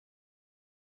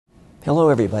Hello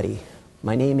everybody.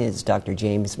 My name is Dr.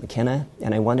 James McKenna,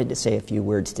 and I wanted to say a few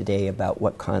words today about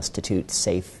what constitutes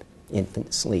safe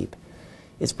infant sleep.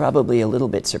 It's probably a little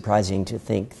bit surprising to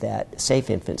think that safe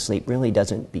infant sleep really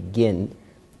doesn't begin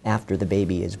after the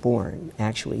baby is born.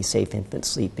 Actually, safe infant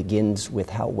sleep begins with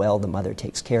how well the mother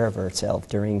takes care of herself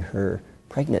during her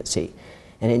pregnancy.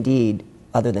 And indeed,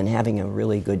 other than having a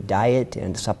really good diet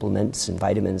and supplements and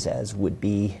vitamins, as would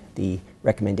be the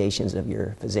recommendations of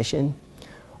your physician,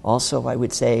 also, I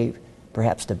would say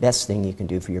perhaps the best thing you can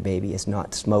do for your baby is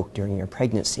not smoke during your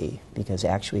pregnancy, because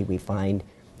actually we find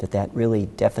that that really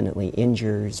definitely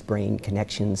injures brain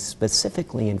connections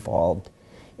specifically involved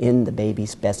in the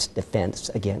baby's best defense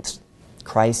against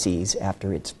crises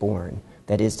after it's born.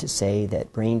 That is to say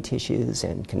that brain tissues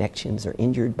and connections are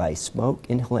injured by smoke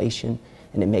inhalation,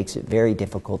 and it makes it very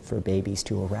difficult for babies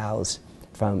to arouse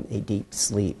from a deep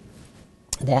sleep.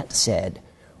 That said,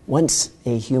 once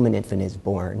a human infant is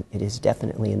born, it is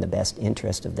definitely in the best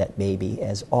interest of that baby,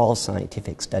 as all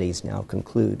scientific studies now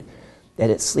conclude, that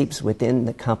it sleeps within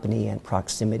the company and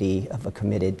proximity of a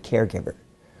committed caregiver.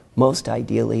 Most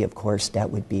ideally, of course, that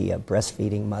would be a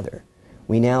breastfeeding mother.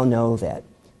 We now know that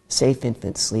safe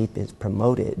infant sleep is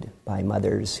promoted by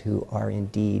mothers who are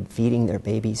indeed feeding their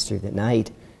babies through the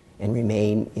night and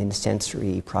remain in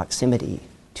sensory proximity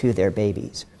to their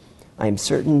babies. I'm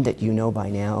certain that you know by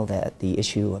now that the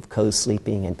issue of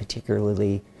co-sleeping, and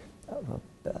particularly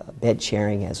bed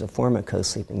sharing as a form of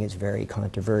co-sleeping, is very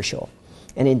controversial.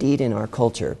 And indeed, in our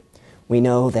culture, we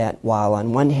know that while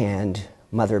on one hand,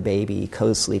 mother-baby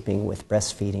co-sleeping with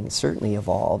breastfeeding certainly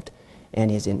evolved and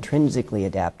is intrinsically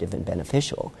adaptive and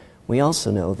beneficial, we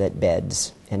also know that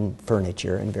beds and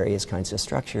furniture and various kinds of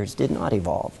structures did not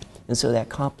evolve. And so that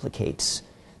complicates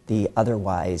the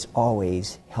otherwise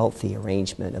always healthy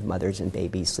arrangement of mothers and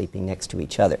babies sleeping next to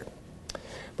each other.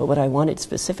 But what I wanted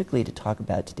specifically to talk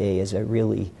about today is a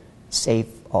really safe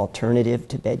alternative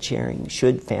to bed sharing,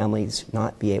 should families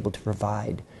not be able to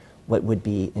provide what would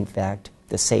be, in fact,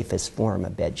 the safest form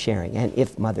of bed sharing. And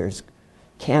if mothers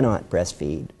cannot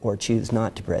breastfeed or choose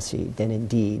not to breastfeed, then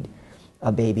indeed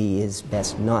a baby is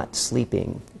best not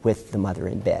sleeping with the mother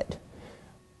in bed.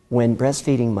 When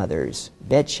breastfeeding mothers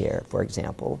bed share, for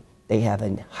example, they have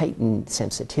a heightened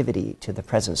sensitivity to the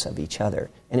presence of each other,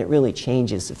 and it really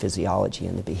changes the physiology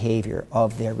and the behavior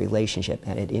of their relationship,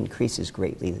 and it increases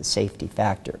greatly the safety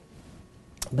factor.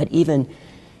 But even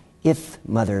if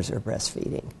mothers are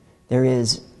breastfeeding, there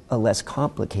is a less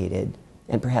complicated,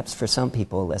 and perhaps for some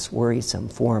people less worrisome,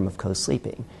 form of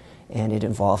co-sleeping, and it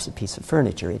involves a piece of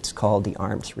furniture. It's called the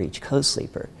arm's reach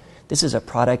co-sleeper. This is a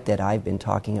product that I've been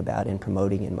talking about and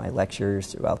promoting in my lectures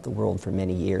throughout the world for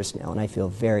many years now, and I feel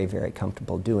very, very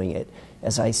comfortable doing it,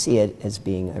 as I see it as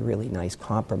being a really nice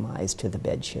compromise to the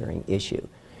bed sharing issue.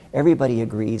 Everybody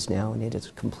agrees now, and it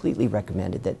is completely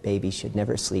recommended, that babies should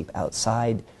never sleep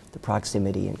outside the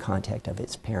proximity and contact of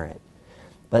its parent.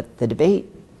 But the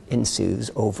debate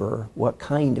ensues over what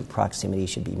kind of proximity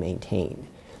should be maintained.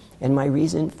 And my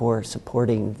reason for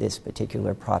supporting this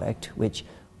particular product, which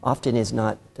often is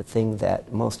not the thing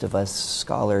that most of us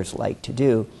scholars like to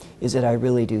do, is that I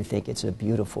really do think it's a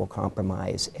beautiful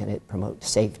compromise, and it promotes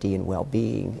safety and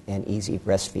well-being and easy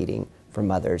breastfeeding for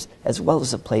mothers, as well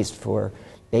as a place for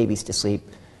babies to sleep,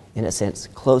 in a sense,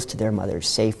 close to their mothers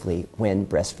safely when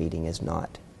breastfeeding is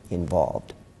not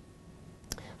involved.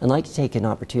 I'd like to take an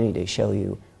opportunity to show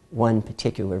you one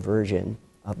particular version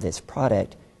of this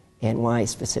product and why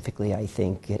specifically I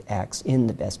think it acts in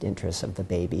the best interests of the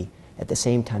baby, at the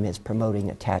same time as promoting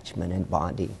attachment and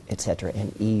bonding, etc.,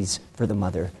 and ease for the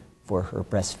mother for her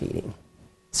breastfeeding.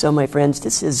 So my friends,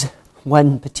 this is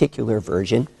one particular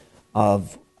version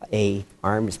of a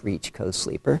arm's reach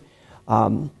co-sleeper.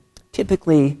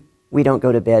 Typically, we don't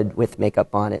go to bed with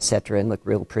makeup on, etc., and look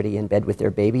real pretty in bed with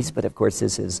their babies, but of course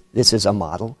this is a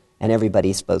model, and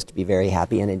everybody's supposed to be very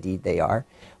happy, and indeed they are.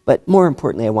 But more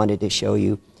importantly, I wanted to show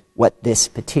you what this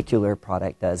particular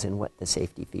product does and what the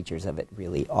safety features of it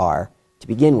really are. To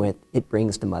begin with, it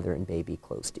brings the mother and baby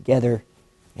close together,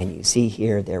 and you see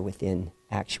here they're within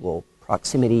actual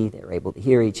proximity. They're able to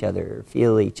hear each other,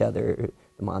 feel each other,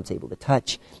 the mom's able to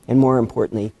touch, and more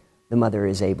importantly, the mother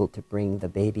is able to bring the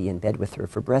baby in bed with her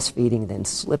for breastfeeding, then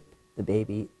slip the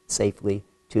baby safely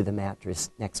to the mattress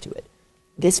next to it.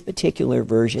 This particular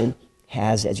version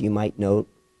has, as you might note,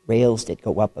 rails that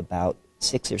go up about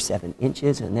 6 or 7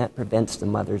 inches, and that prevents the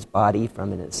mother's body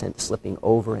from, in a sense, slipping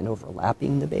over and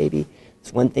overlapping the baby.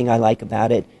 It's one thing I like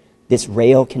about it. This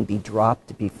rail can be dropped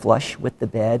to be flush with the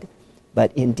bed,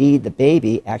 but indeed the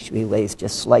baby actually lays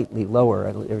just slightly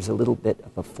lower. There's a little bit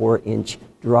of a 4-inch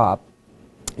drop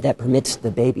that permits the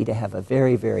baby to have a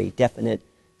very, very definite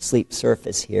sleep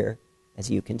surface here as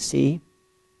you can see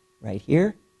right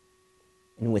here.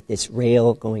 And with this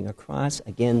rail going across,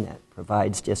 again, that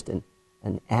provides just an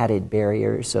added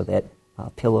barrier so that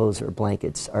pillows or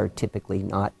blankets are typically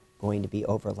not going to be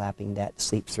overlapping that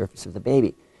sleep surface of the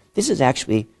baby. This is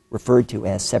actually referred to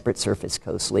as separate surface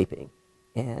co-sleeping.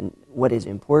 And what is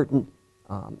important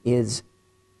is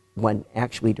one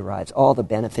actually derives all the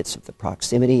benefits of the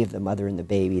proximity of the mother and the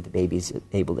baby. The baby's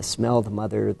able to smell the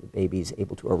mother, the baby's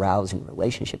able to arouse in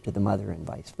relationship to the mother, and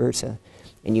vice versa.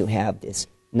 And you have this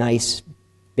nice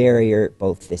barrier,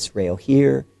 both this rail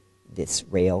here,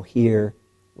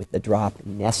 with the drop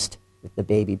and nest, with the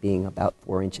baby being about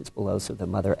 4 inches below, so the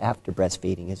mother, after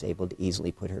breastfeeding, is able to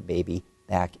easily put her baby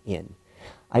back in.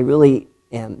 I really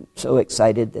am so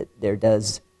excited that there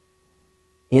does,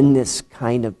 in this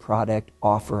kind of product,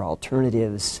 offer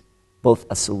alternatives, both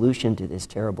a solution to this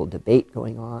terrible debate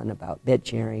going on about bed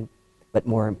sharing, but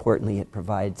more importantly, it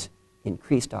provides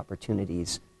increased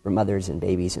opportunities for mothers and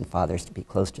babies and fathers to be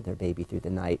close to their baby through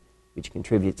the night, which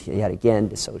contributes yet again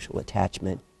to social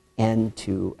attachment and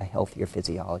to a healthier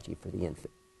physiology for the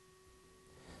infant.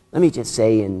 Let me just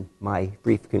say in my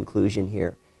brief conclusion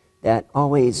here that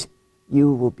always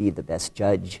you will be the best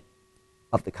judge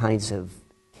of the kinds of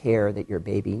care that your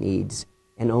baby needs,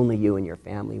 and only you and your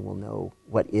family will know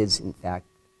what is, in fact,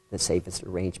 the safest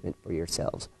arrangement for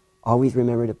yourselves. Always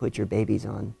remember to put your babies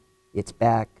on its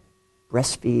back,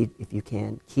 breastfeed if you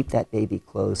can, keep that baby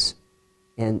close,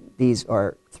 and these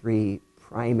are 3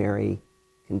 primary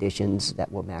conditions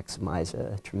that will maximize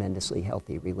a tremendously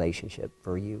healthy relationship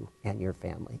for you and your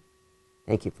family.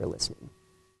 Thank you for listening.